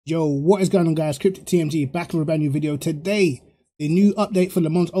Yo, what is going on, guys? Cryptic TMG back with a brand new video. Today, the new update for Le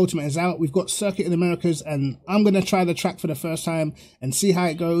Mans Ultimate is out. We've got Circuit in the Americas, and I'm going to try the track for the first time and see how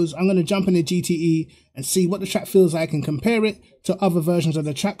it goes. I'm going to jump in the GTE and see what the track feels like and compare it to other versions of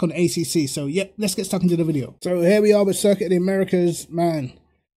the track on ACC. So, yep, let's get stuck into the video. So, here we are with Circuit in the Americas. Man,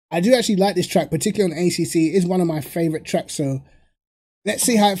 I do actually like this track, particularly on ACC. It is one of my favorite tracks, so let's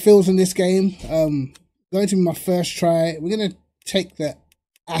see how it feels in this game. Going to be my first try. We're going to take the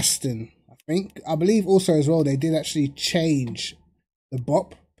Aston, I believe also as well they did actually change the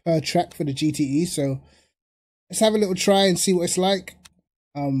bop per track for the GTE, so let's have a little try and see what it's like.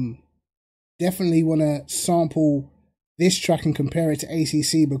 Definitely want to sample this track and compare it to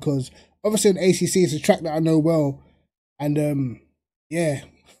ACC, because obviously on ACC it's a track that I know well, and yeah,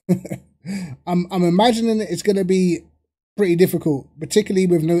 I'm imagining it's going to be pretty difficult, particularly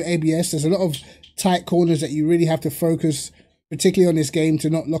with no ABS. There's a lot of tight corners that you really have to focus, particularly on this game, to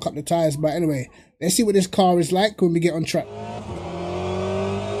not lock up the tires. But anyway, let's see what this car is like when we get on track.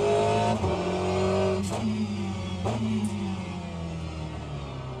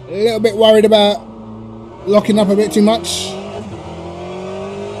 A little bit worried about locking up a bit too much.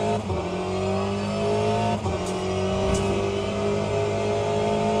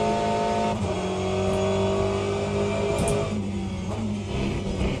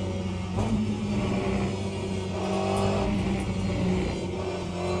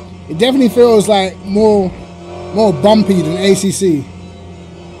 It definitely feels like more bumpy than ACC.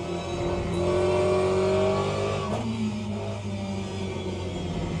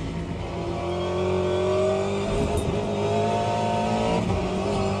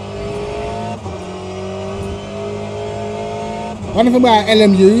 One thing about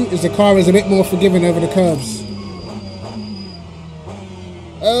LMU is the car is a bit more forgiving over the curves.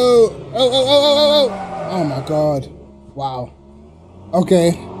 Oh my god. Wow.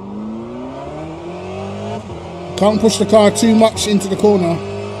 Okay. Can't push the car too much into the corner,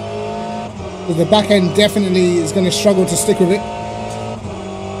 because the back end definitely is going to struggle to stick with it.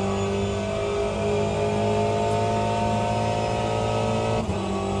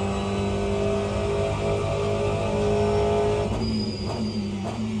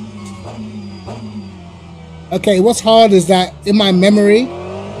 Okay, what's hard is that in my memory,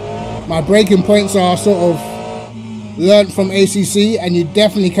 my braking points are sort of learnt from ACC, and you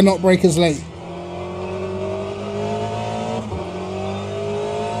definitely cannot brake as late.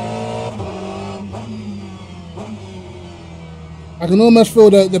 I can almost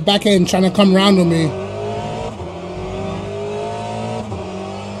feel the back end trying to come round on me.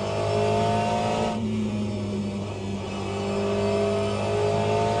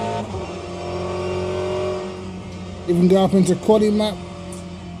 Even go up into quali map.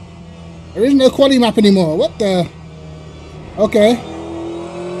 There is no quali map anymore. What the? Okay.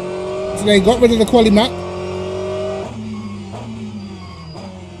 So they got rid of the quali map.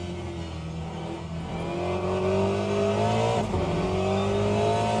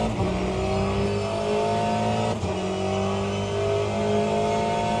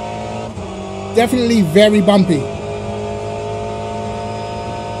 Definitely very bumpy.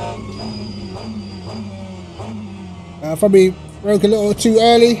 Probably broke a little too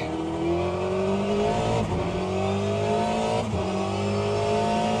early.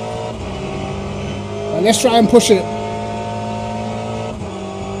 Let's try and push it.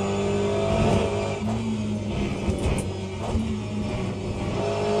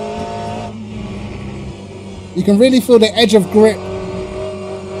 You can really feel the edge of grip.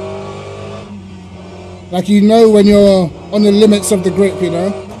 Like, you know when you're on the limits of the grip, you know?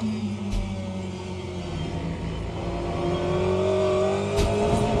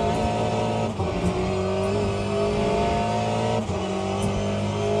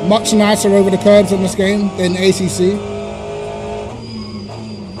 Much nicer over the curves on this game than ACC.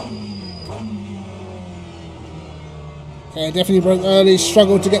 Okay, definitely broke early,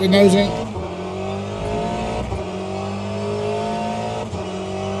 struggled to get the nose in.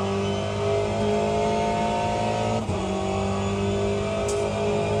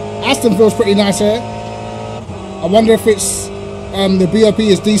 Aston feels pretty nice here. I wonder if it's the BOP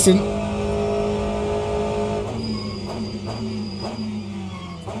is decent.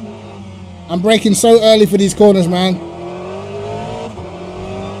 I'm braking so early for these corners, man.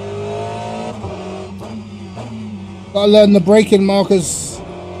 Gotta learn the braking markers.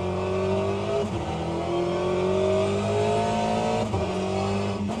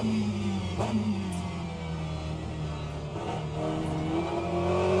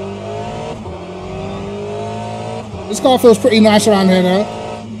 This car feels pretty nice around here though.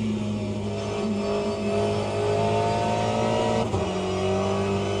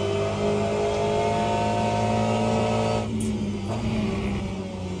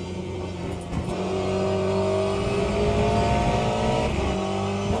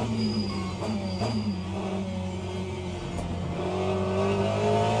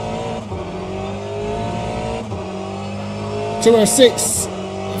 206.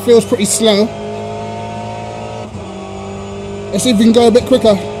 It feels pretty slow. Let's see if we can go a bit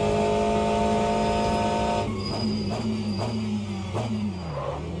quicker.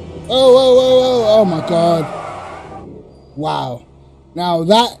 Oh my God. Wow. Now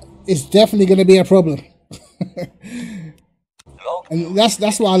that is definitely going to be a problem. And that's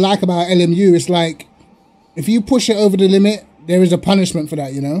what I like about LMU. It's like, if you push it over the limit, there is a punishment for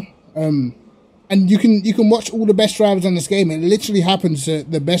that, you know? And you can watch all the best drivers on this game. It literally happens to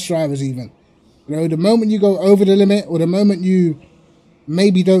the best drivers even. You know, the moment you go over the limit, or the moment you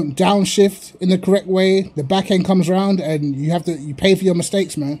maybe don't downshift in the correct way, the back end comes around and you pay for your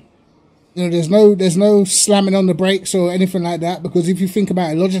mistakes, man. You know, there's no slamming on the brakes or anything like that, because if you think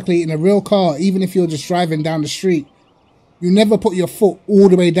about it logically, in a real car, even if you're just driving down the street, you never put your foot all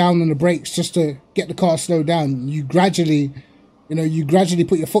the way down on the brakes just to get the car slowed down. You gradually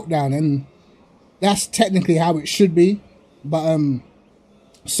put your foot down, and that's technically how it should be. But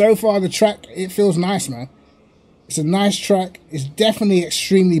so far the track, it feels nice, man. It's a nice track. It's definitely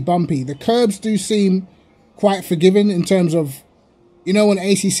extremely bumpy. The curbs do seem quite forgiving in terms of, you know, on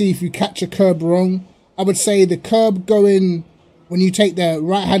ACC, if you catch a curb wrong, I would say the curb going, when you take the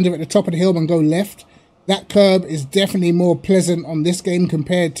right-hander at the top of the hill and go left, that curb is definitely more pleasant on this game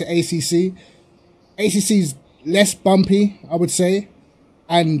compared to ACC. ACC's less bumpy, I would say.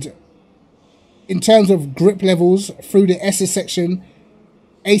 And in terms of grip levels through the S's section,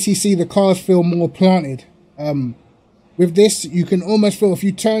 ACC, the cars feel more planted. With this, you can almost feel if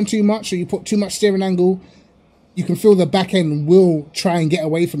you turn too much or you put too much steering angle, you can feel the back end will try and get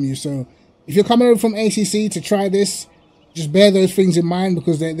away from you. So if you're coming over from ACC to try this, just bear those things in mind,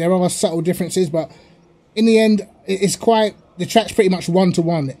 because there are subtle differences. But in the end, the track's pretty much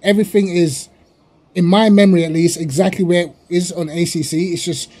one-to-one. Everything is, in my memory at least, exactly where it is on ACC. It's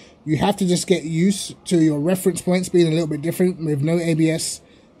just, you have to just get used to your reference points being a little bit different with no ABS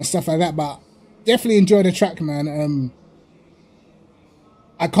and stuff like that. But definitely enjoy the track, man.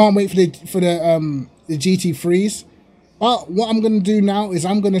 I can't wait for the GT3s. But what I'm going to do now is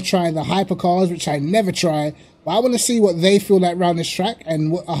I'm going to try the hypercars, which I never try. But I want to see what they feel like around this track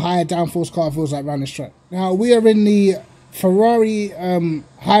and what a higher downforce car feels like around this track. Now, we are in the Ferrari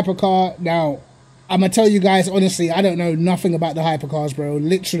hypercar. Now, I'm going to tell you guys, honestly, I don't know nothing about the hypercars, bro.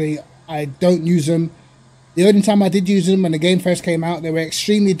 Literally, I don't use them. The only time I did use them, when the game first came out, they were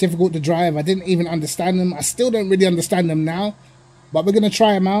extremely difficult to drive. I didn't even understand them. I still don't really understand them now. But we're going to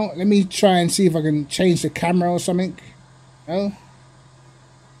try them out. Let me try and see if I can change the camera or something. No?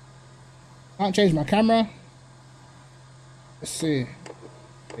 Can't change my camera. Let's see.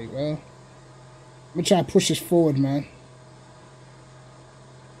 There you go. Let me try to push this forward, man.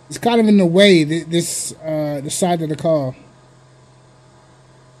 It's kind of in the way, the side of the car.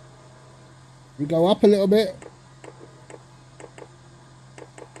 We go up a little bit.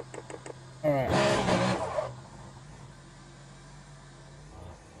 Alright.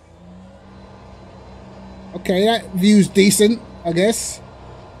 Okay, that view's decent, I guess.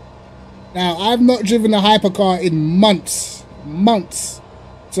 Now, I've not driven a hypercar in months.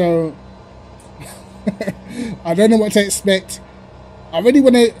 So I don't know what to expect. I really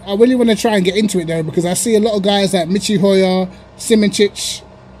want to try and get into it though, because I see a lot of guys like Michi Hoyer, Simoncic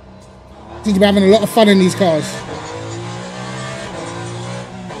seem to be having a lot of fun in these cars.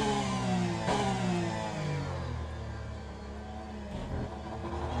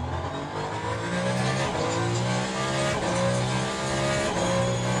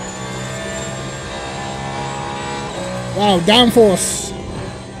 Wow, downforce.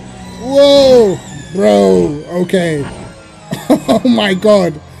 Whoa, bro. Okay. Oh my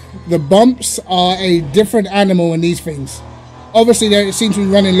god. The bumps are a different animal in these things. Obviously, they seem to be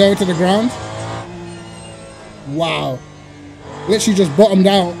running low to the ground. Wow. Literally just bottomed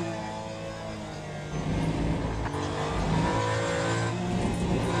out.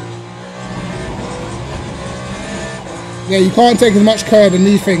 Yeah, you can't take as much curb in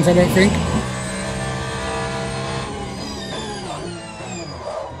these things, I don't think.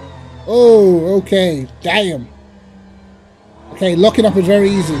 Oh, okay. Damn. Okay, locking up is very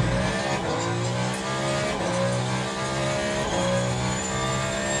easy.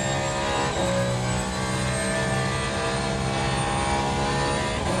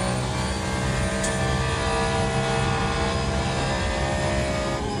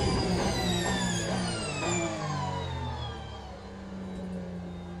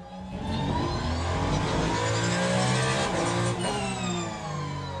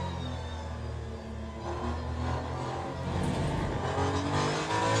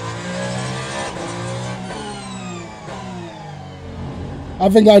 I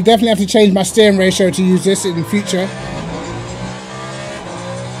think I'll definitely have to change my steering ratio to use this in the future.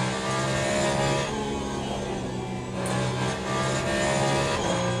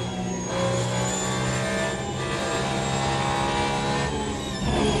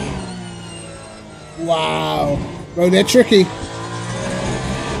 Wow. Bro, they're tricky.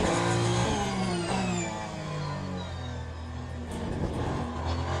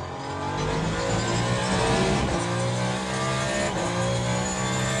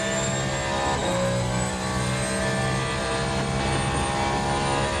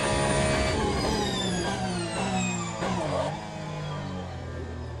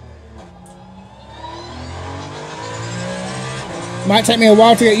 Might take me a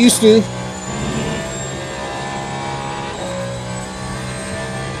while to get used to.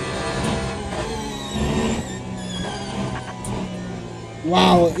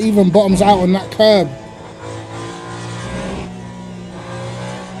 Wow, it even bottoms out on that curb.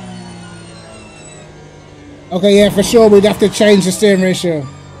 Okay, yeah, for sure we'd have to change the steering ratio.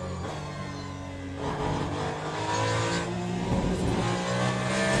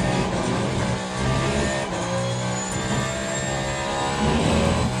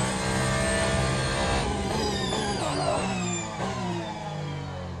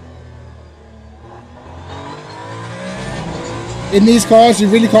 In these cars, you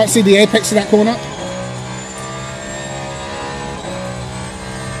really can't see the apex of that corner.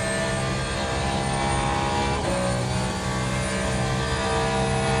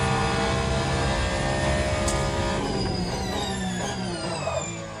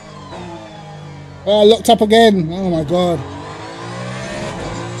 Oh, locked up again. Oh my God.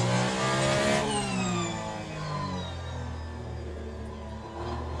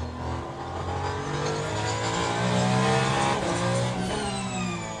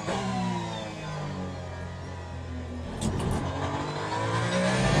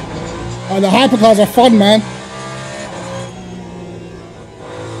 Oh, the hypercars are fun, man.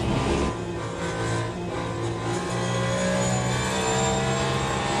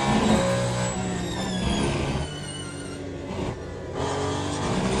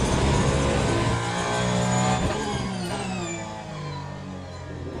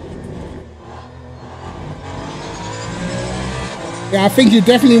 Yeah, I think you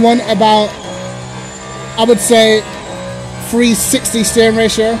definitely want about, I would say, 360 steering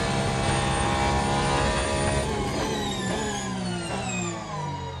ratio.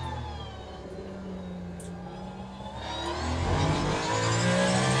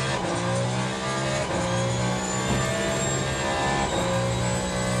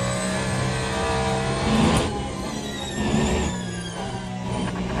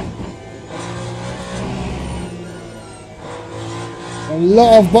 A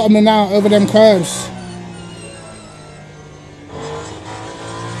lot of bottoming out over them curves.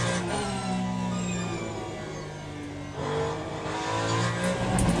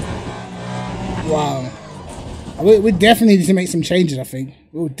 Wow. We definitely need to make some changes, I think.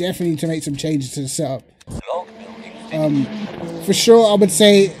 We'll definitely need to make some changes to the setup. For sure, I would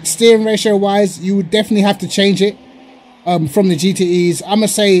say steering ratio wise, you would definitely have to change it from the GTEs. I'm going to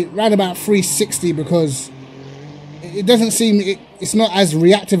say around about 360 because it doesn't seem, it's not as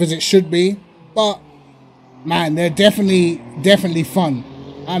reactive as it should be, but man, they're definitely fun.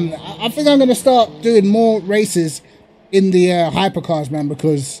 And I think I'm going to start doing more races in the hypercars, man,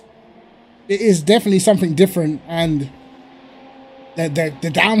 because it is definitely something different, and the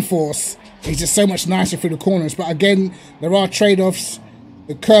downforce is just so much nicer through the corners. But again, there are trade-offs.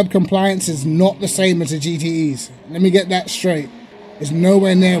 The curb compliance is not the same as the GTEs. Let me get that straight. It's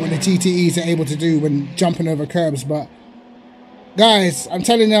nowhere near what the GTEs are able to do when jumping over curbs. But guys, I'm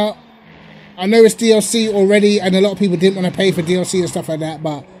telling you, I know it's DLC already, and a lot of people didn't want to pay for DLC and stuff like that,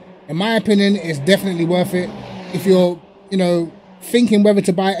 but in my opinion, it's definitely worth it. If you're, you know, thinking whether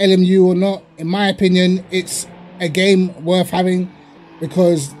to buy LMU or not, in my opinion, it's a game worth having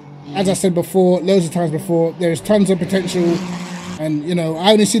because, as I said before, loads of times before, there's tons of potential, and, you know,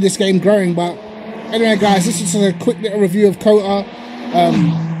 I only see this game growing. But anyway, guys, this is just a quick little review of COTA.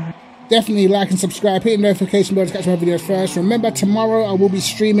 Definitely like and subscribe, hit the notification bell to catch my videos first. Remember, tomorrow I will be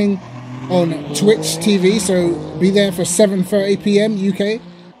streaming on Twitch TV, so be there for 7:30 PM UK.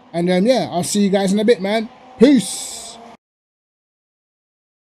 And yeah, I'll see you guys in a bit, man. Peace.